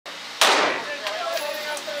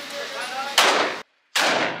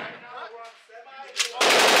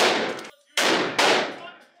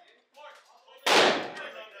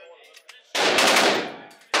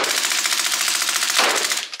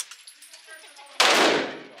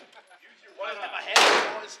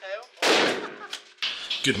as hell.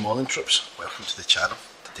 Good morning, troops. Welcome to the channel.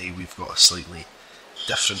 Today we've got a slightly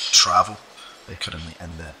different travel. We're currently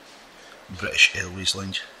in the British Airways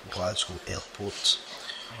lounge, Glasgow Airport,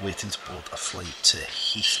 waiting to board a flight to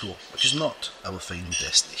Heathrow, which is not our final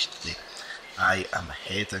destination today. I am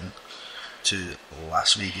heading to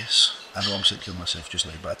Las Vegas. I know I'm sitting here myself just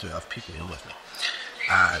now, but I do have people here with me.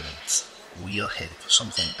 And we are heading for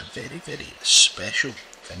something very, very special.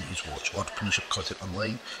 Vintage watch entrepreneurship content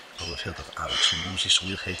online. You'll have heard of Alex and Moses, so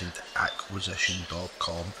we're heading to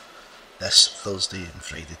acquisition.com this Thursday and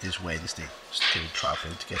Friday. Today's Wednesday, still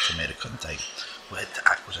travelling to get to America in time. We'll head to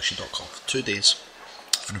acquisition.com for 2 days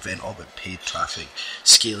for an event all about paid traffic,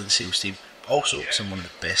 scaling sales team. Also, it's in one of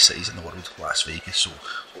the best cities in the world, Las Vegas, so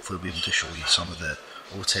hopefully we'll be able to show you some of the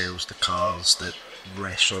hotels, the cars, the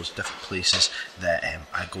restaurants, different places that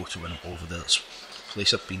I go to when I'm over there. It's the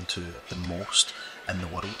place I've been to the most in the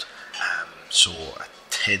world, so I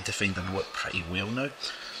tend to find I know it pretty well now,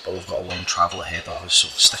 but we've got a long travel ahead of us, so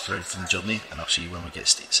stick around for the journey and I'll see you when we get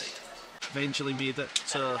stateside. Eventually made it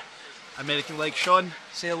to American Leg. Sean,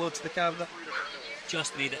 say hello to the camera.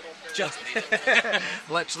 Just made it. Just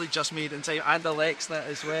literally just made it in time. And Alexna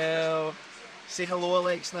as well. Say hello,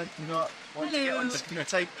 Alexna. You not want to get on the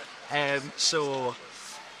time. So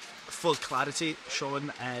for clarity,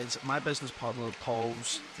 Sean is my business partner,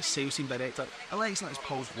 Paul's sales team director. Alexna is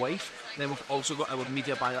Paul's wife. Then we've also got our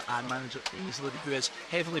media buyer and manager, Aisley, who is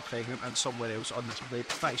heavily pregnant and somewhere else on this plane. In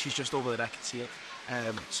fact, she's just over there, I can see it.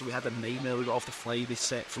 So we had a nightmare. We got off the flight, they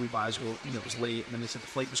set for Glasgow, and it was late, and then they said the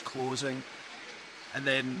flight was closing. And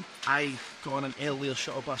then I got on an earlier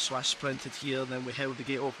shuttle bus, so I sprinted here, and then we held the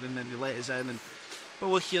gate open, and then they let us in, and but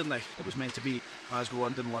we're here now. It was meant to be Glasgow,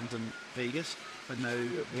 London, London, Vegas, but now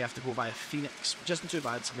we have to go via Phoenix, which isn't too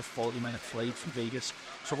bad. It's like a 40-minute flight from Vegas,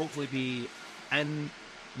 so hopefully be in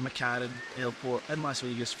McCarran Airport in Las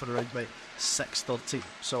Vegas for around about 6:30.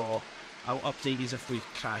 So I'll update you if we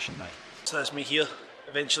crash at night. So that's me here,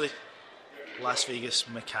 eventually. Las Vegas,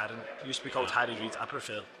 McCarran. It used to be called Harry Reid. I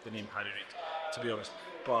prefer the name Harry Reid, to be honest.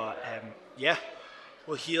 But yeah,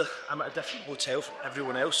 we're here. I'm at a different hotel from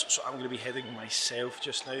everyone else, so I'm going to be heading myself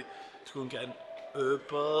just now to go and get an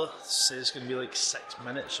Uber. It says it's going to be like 6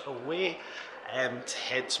 minutes away to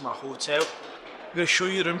head to my hotel. I'm going to show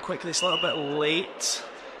you the room quickly. It's a little bit late.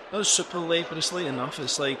 Not super late, but it's late enough.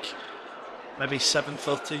 It's like maybe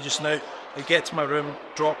 7:30 just now. I get to my room,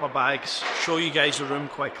 drop my bags, show you guys the room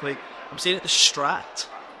quickly. I'm staying at the Strat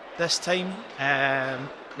this time.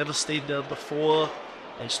 Never stayed there before.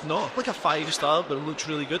 It's not like a 5-star, but it looks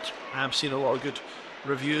really good. I'm seeing a lot of good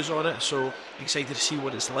reviews on it, so excited to see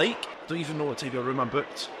what it's like. Don't even know what type of room I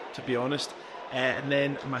booked, to be honest. And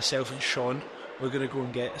then myself and Sean, we're going to go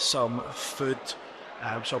and get some food.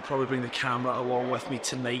 So I'll probably bring the camera along with me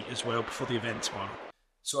tonight as well before the event tomorrow.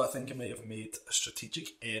 So I think I might have made a strategic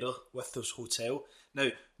error with this hotel. Now,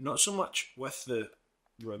 not so much with the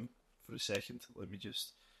room. For a second, let me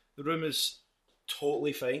just... The room is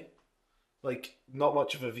totally fine. Like, not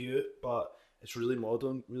much of a view, but it's really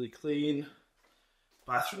modern, really clean.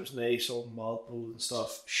 Bathroom's nice, all marble and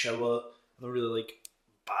stuff. Shower. I don't really like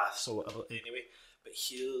baths or whatever anyway. But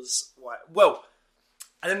here's why. Well,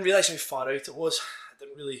 I didn't realise how far out it was. I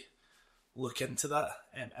didn't really look into that.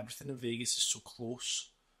 Everything in Vegas is so close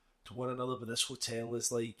to one another, but this hotel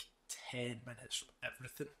is like 10 minutes from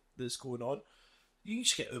everything that's going on. You can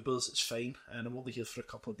just get Ubers, it's fine, and I'm only here for a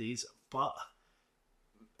couple of days, but...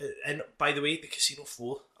 And by the way, the casino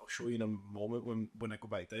floor, I'll show you in a moment when I go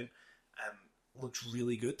back down, looks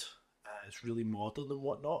really good. It's really modern and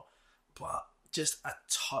whatnot, but just a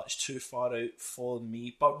touch too far out for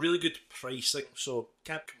me, but really good pricing, so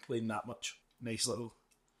can't complain that much. Nice little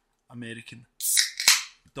American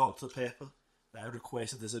Dr. Pepper that I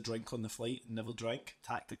requested as a drink on the flight and never drank,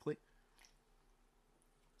 tactically.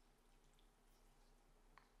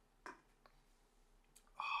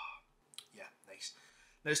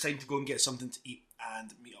 Now it's time to go and get something to eat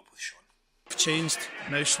and meet up with Sean. I've changed,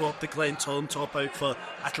 now swapped the Glen Torn top out for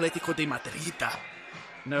Atletico de Madrid.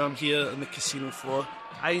 Now I'm here on the casino floor.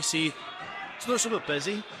 I see it's not super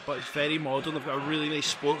busy, but it's very modern. They've got a really nice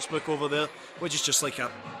sports book over there, which is just like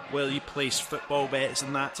a where you place football bets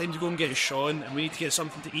and that. Time to go and get Sean, and we need to get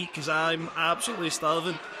something to eat because I'm absolutely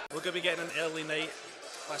starving. We're going to be getting an early night.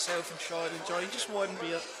 Myself and Sean enjoying just one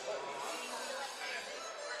beer.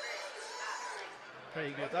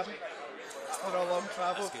 Pretty good, haven't it? For a long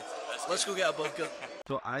travel. That's good. Let's go get a burger.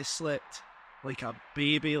 So I slept like a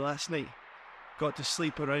baby last night. Got to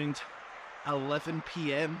sleep around 11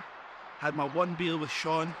 PM. Had my one beer with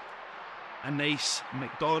Sean. A nice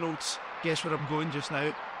McDonald's. Guess where I'm going just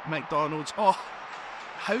now? McDonald's. Oh,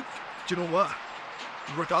 how... Do you know what?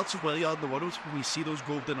 regardless of where you are in the world, when you see those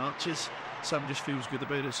golden arches, something just feels good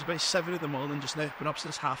about it. It's about 7 in the morning just now. Been up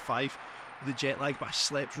since 5:30 with the jet lag, but I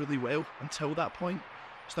slept really well until that point.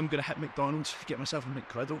 So I'm going to hit McDonald's, get myself a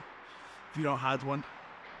McGriddle. If you not had one,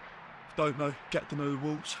 don't know, get to know the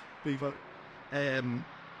rules. Beaver.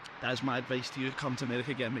 That's my advice to you. Come to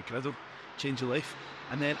America, get a McGriddle, change your life.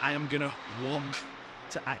 And then I am going to walk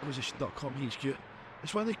to acquisition.com HQ.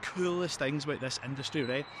 It's one of the coolest things about this industry,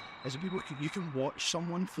 right? Is that you can watch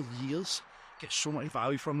someone for years, get so much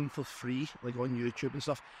value from them for free, like on YouTube and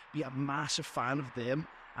stuff, be a massive fan of them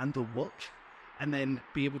and their work, and then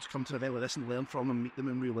be able to come to an event like this and learn from them, meet them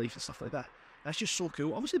in real life and stuff like that. That's just so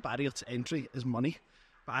cool. Obviously, the barrier to entry is money,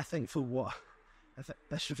 but I think for what? I think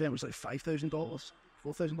this event was like $5,000,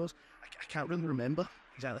 $4,000. I can't really remember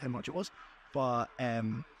exactly how much it was, but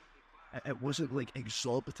it wasn't like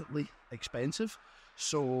exorbitantly expensive.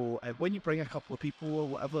 So when you bring a couple of people or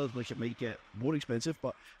whatever, like it might get more expensive,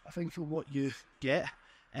 but I think for what you get,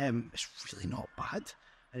 it's really not bad.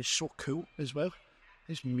 And it's so cool as well.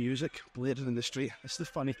 There's music blaring in the street. It's the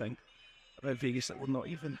funny thing about Vegas that we're not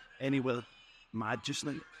even anywhere mad just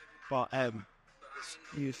now. But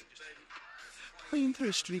youth playing through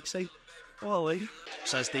a street side. Oh, like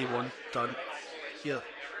says day one done here.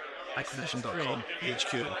 Acquisition.com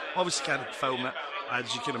HQ. Obviously can't film it,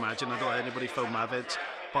 as you can imagine. I don't let anybody film my events,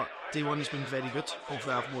 but day one has been very good.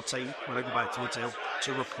 Hopefully I have more time when I go back to the hotel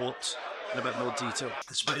to report in a bit more detail.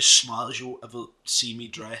 It's about as smart as you'll ever see me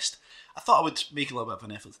dressed. I thought I would make a little bit of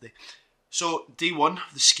an effort today. So day one,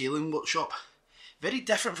 the scaling workshop, very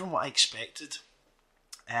different from what I expected.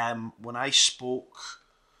 When I spoke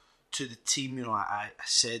to the team, I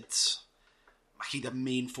said my kind of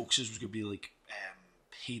main focus was going to be like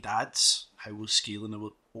paid ads, how we're scaling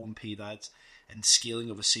our own paid ads, and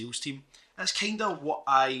scaling of a sales team. That's kind of what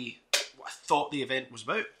I thought the event was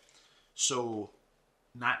about. So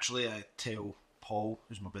naturally, I tell Paul,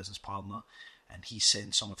 who's my business partner, and he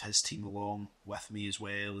sent some of his team along with me as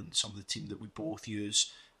well, and some of the team that we both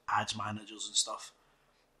use, ads managers and stuff.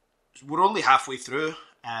 We're only halfway through,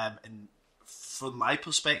 and from my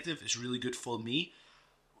perspective, it's really good for me.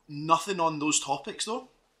 Nothing on those topics though,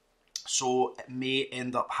 so it may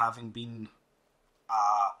end up having been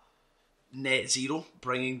net zero,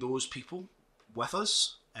 bringing those people with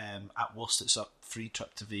us. At worst, it's a free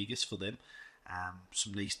trip to Vegas for them.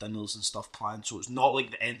 Some nice dinners and stuff planned, so it's not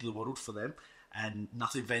like the end of the world for them. And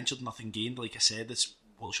nothing ventured, nothing gained. Like I said, this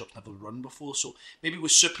workshop's never run before, so maybe it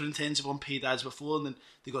was super intensive on paid ads before, and then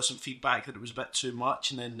they got some feedback that it was a bit too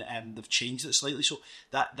much, and then they've changed it slightly. So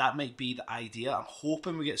that might be the idea. I'm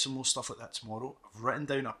hoping we get some more stuff like that tomorrow. I've written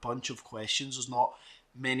down a bunch of questions. There's not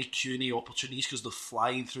many Q&A opportunities because they're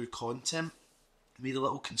flying through content. I made a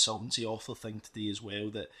little consultancy offer thing today as well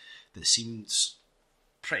that seems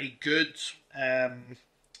pretty good.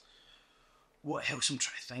 What else I'm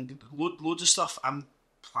trying to think? Loads of stuff. I'm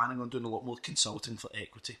planning on doing a lot more consulting for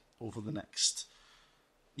equity over the next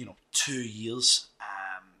 2 years.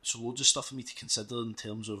 So loads of stuff for me to consider in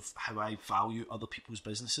terms of how I value other people's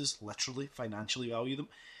businesses, literally financially value them.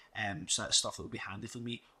 So that's stuff that would be handy for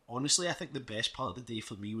me. Honestly, I think the best part of the day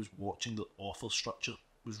for me was watching the offer structure.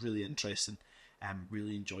 It was really interesting.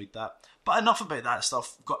 Really enjoyed that. But enough about that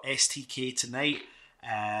stuff. We've got STK tonight.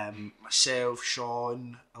 Myself,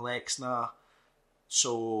 Sean, Alexna.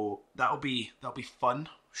 So that'll be fun.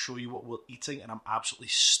 Show you what we're eating, and I'm absolutely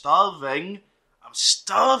starving. I'm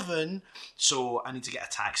starving. So I need to get a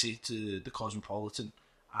taxi to the Cosmopolitan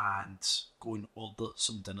and go and order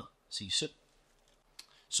some dinner. See you soon.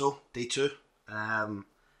 So day 2,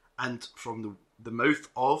 and from the mouth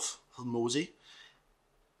of Hermosi,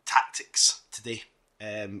 tactics today.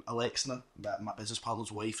 Alexna, my business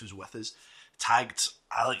partner's wife, who's with us, tagged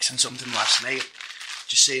Alex in something last night,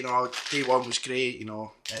 just saying, day 1 was great, and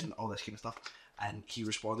all this kind of stuff. And he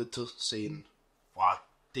responded to saying, wow,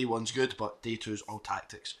 day 1's good, but day 2 is all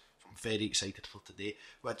tactics. So I'm very excited for today.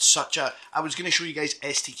 We had I was going to show you guys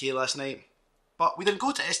STK last night, but we didn't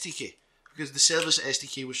go to STK because the service at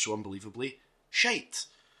STK was so unbelievably shite.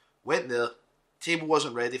 Went there, table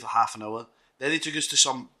wasn't ready for half an hour. Then they took us to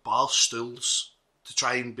some bar stools to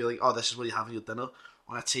try and be like, oh, this is where you're having your dinner,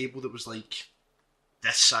 on a table that was like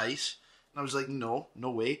this size. And I was like, no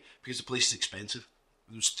way, because the place is expensive.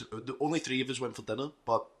 The only 3 of us went for dinner,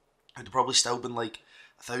 but it'd probably still been like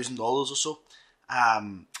 $1,000 or so.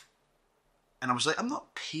 And I was like, I'm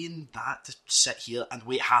not paying that to sit here and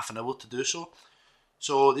wait half an hour to do so.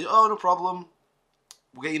 So they, no problem,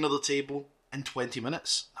 we'll get you another table in 20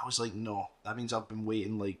 minutes. I was like, no, that means I've been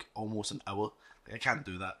waiting like almost an hour. Like, I can't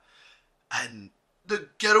do that. And the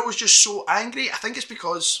girl was just so angry. I think it's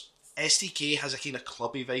because STK has a kind of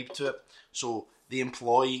clubby vibe to it. So they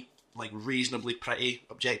employ like reasonably pretty,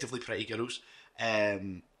 objectively pretty girls,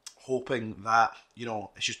 hoping that, you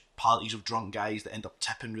know, it's just parties of drunk guys that end up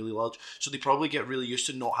tipping really large. So they probably get really used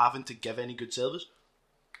to not having to give any good service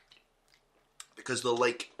because they're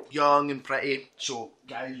like young and pretty. So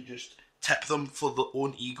guys just tip them for their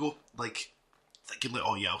own ego, like thinking like,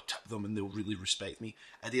 oh yeah, I'll tip them and they'll really respect me.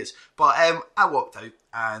 Idiots. But I walked out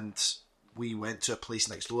and we went to a place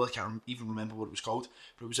next door. I can't even remember what it was called,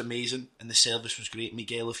 but it was amazing and the service was great.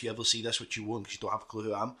 Miguel, if you ever see this, which you won't because you don't have a clue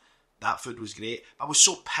who I am, that food was great. I was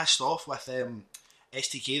so pissed off with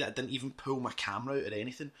STK that I didn't even pull my camera out or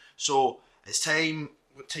anything. So it's time.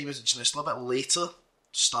 What time is it? It's a little bit later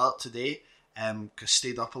start today. Because I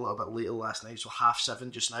stayed up a little bit later last night, so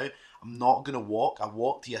 7:30 just now. I'm not going to walk. I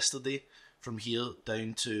walked yesterday from here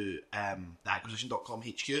down to the acquisition.com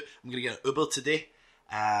HQ. I'm going to get an Uber today.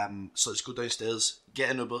 So let's go downstairs, get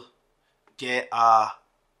an Uber, get a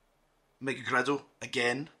McGriddle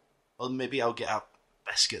again, or maybe I'll get a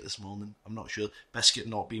biscuit this morning. I'm not sure. Biscuit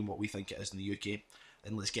not being what we think it is in the UK.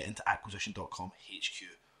 Then let's get into acquisition.com HQ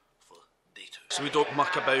for day 2. So we don't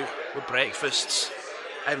muck about with breakfasts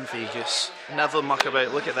in Vegas. Never muck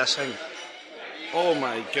about. Look at this thing. Oh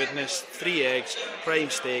my goodness. 3 eggs, prime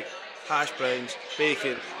steak, hash browns,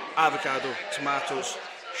 bacon, avocado, tomatoes,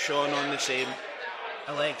 Sean on the same.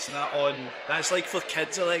 Alexa, that on. That's like for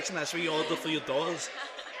kids, Alexa. That's what you order for your daughters.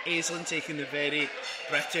 Aislinn taking the very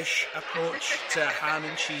British approach to a ham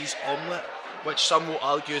and cheese omelette, which some will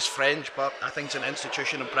argue is French, but I think it's an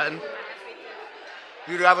institution in Britain.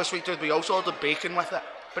 You do have a sweet tooth, but you also order bacon with it.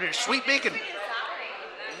 But it's sweet bacon.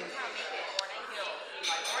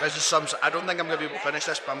 This is some. I don't think I'm going to be able to finish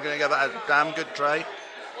this, but I'm going to give it a damn good try.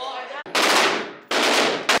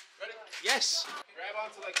 Yes. Grab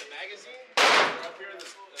onto like the magazine, up here in the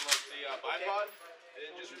bipod, and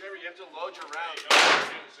then just remember you have to load your round.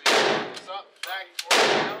 So you load this up, back, forward,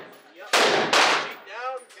 down. Yep. Cheek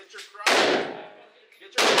down, get your cross, get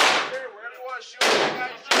your there, wherever you want to shoot. You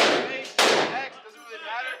guys shoot the face, X, doesn't really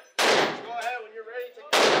matter. Just go ahead when you're ready, take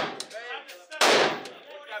the shot, bang.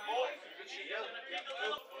 Look that bolt, good shit, yeah.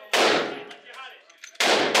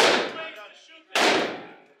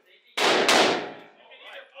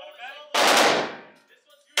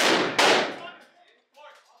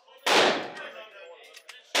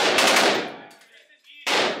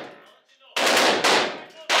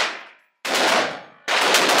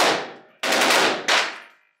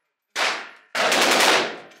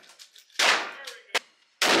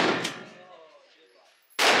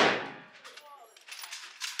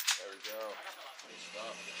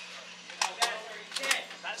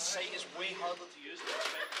 That sight is way harder to use than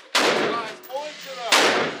expected. It's pulling to the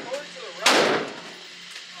right.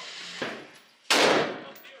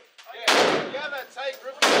 Yeah, you have that tight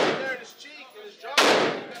grip in there in his cheek and his jaw.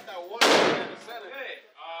 You got that one in the center.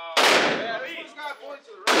 Yeah, this one's got pulling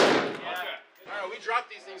to the right. Yeah. Alright, we drop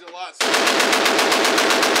these things a lot. So.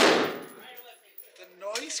 The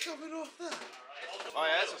noise coming off that. Oh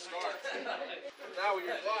yeah, that's a start. Now when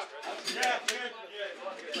you're blocked. Yeah, dude.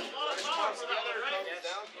 Comes together, comes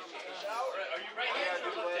down, comes in the shower. Are you ready? Yeah,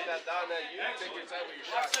 dude, land that down there. You take your time with your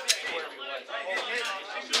shot. Wherever you want.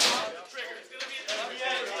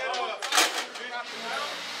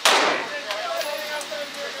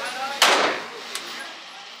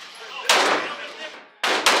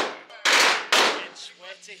 It's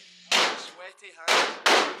sweaty hands.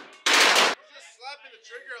 You're just slapping the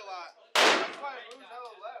trigger a lot. That's why it moves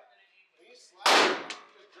hella left. When you slap it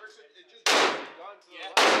just jerks it just jerks the gun to the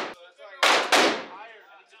left. So that's why I go higher.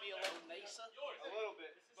 I need to be a little nicer. A little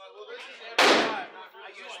bit. But well, this is every time. I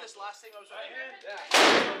used this last time I was right here. Yeah.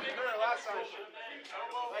 Remember last time I shot.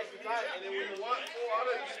 Nice and tight. And then when you want full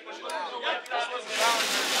auto, you just push it down. This one's down and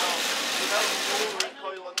then down. You have no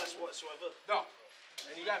recoil on this whatsoever. No.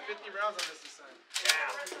 And you got 50 rounds on this time. Yeah.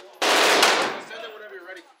 Send it whenever you're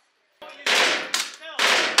ready.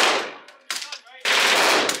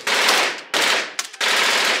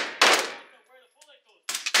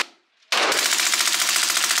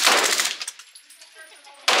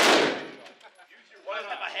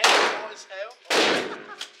 My head is hot as hell.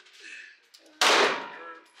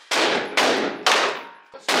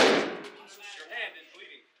 Your hand is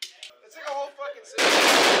bleeding. It's like a whole fucking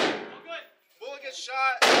system. Bullet gets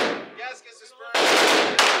shot, gas gets dispersed,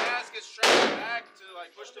 gas gets tracked back to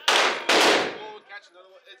like push the bullet, catch another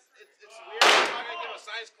one. It's weird. I'm not gonna give a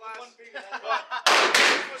science class, but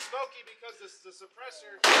this was smoky because the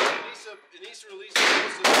suppressor needs to release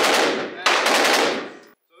most of the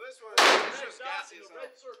so this one is just gassy as hell.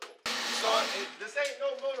 So this ain't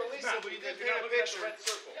no Mona Lisa, but you did paint a picture. And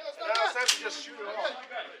now it's time to just shoot it off.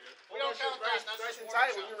 We don't count that. Nice and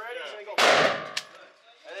tight when you're ready. So you go.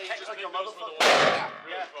 like a motherfucker.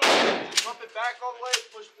 Yeah. Just pump it back all the way,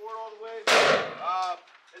 push forward all the way.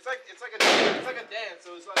 It's like a dance.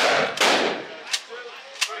 So it's like 1, 2,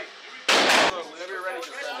 3. Whenever you're ready,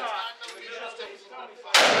 just stop.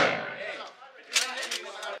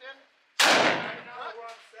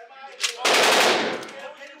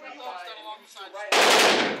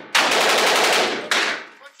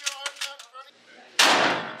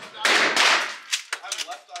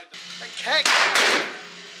 Kick!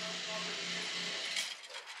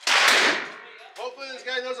 Hopefully this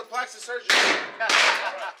guy knows a plastic surgeon.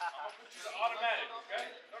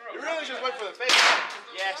 You really just went for the face.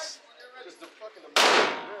 Yes. Just the fucking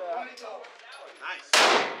nice.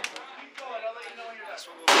 That's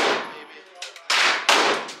what we'll do, baby.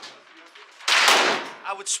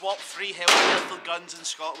 I would swap 3 rifle guns in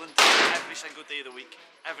Scotland every single day of the week.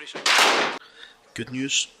 Every single day. Good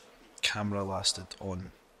news, camera lasted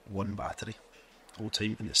on 1 battery the whole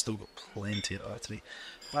time and it's still got plenty of battery.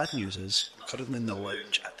 Bad news is, I'm currently in the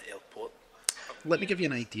lounge at the airport. Let me give you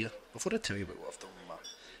an idea, before I tell you about what I've done with my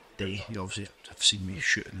day. You obviously have seen me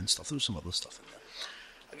shooting and stuff, there's some other stuff in there.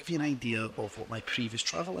 I'll give you an idea of what my previous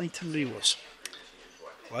travel itinerary was.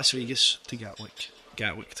 Las Vegas to Gatwick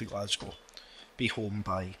to Glasgow, be home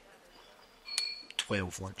by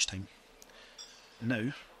 12 lunchtime.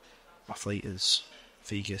 Now, my flight is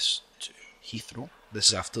Vegas to Heathrow. This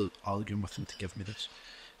is after arguing with them to give me this.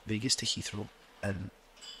 Vegas to Heathrow in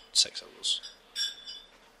 6 hours.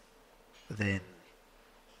 Then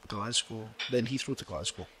Heathrow to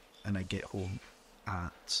Glasgow, and I get home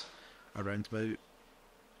at around about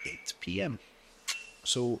 8 PM.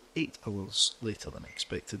 So 8 hours later than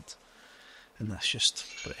expected, and that's just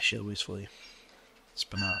British Airways for you. It's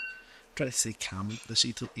been trying to stay calm this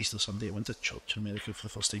Easter Sunday. I went to church in America for the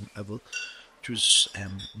first time ever, which was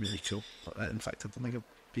really cool. In fact, I don't think I've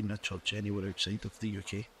been in a church anywhere outside of the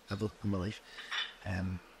UK ever in my life.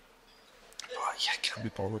 I can't be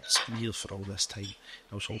bothered sitting here for all this time.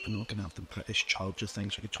 I was hoping they were going to have the British charger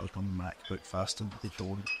things so I could charge my MacBook faster, but they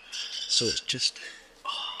don't. So it's just...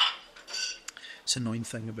 it's an annoying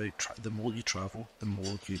thing about the more you travel, the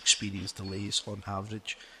more you experience delays on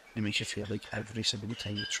average. It makes you feel like every single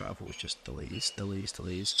time you travel it's just delays.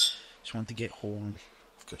 Just want to get home.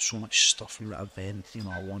 I've got so much stuff in that event,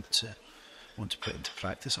 I want to put into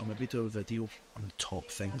practice. I'll maybe do a video on the top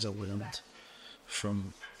things I learned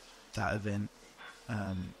from that event.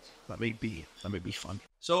 That might be fun.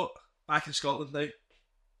 So, back in Scotland now,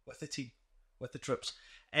 with the team, with the troops.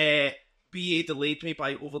 BA delayed me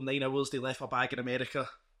by over 9 hours. They left my bag in America.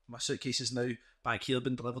 My suitcase is now back here,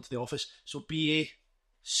 been delivered to the office. So BA,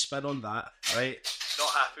 spin on that, right? Not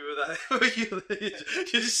happy with that.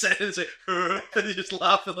 you just sit and say, and you're just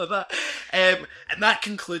laughing like that. And that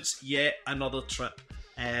concludes yet another trip.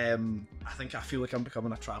 I feel like I'm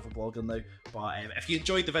becoming a travel blogger now. But if you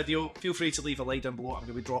enjoyed the video, feel free to leave a like down below. I'm going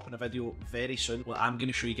to be dropping a video very soon where I'm going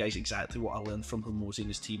to show you guys exactly what I learned from Hormozy and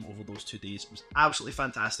his team over those 2 days. It was absolutely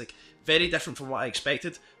fantastic. Very different from what I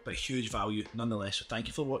expected, but huge value nonetheless. So thank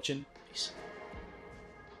you for watching. Peace.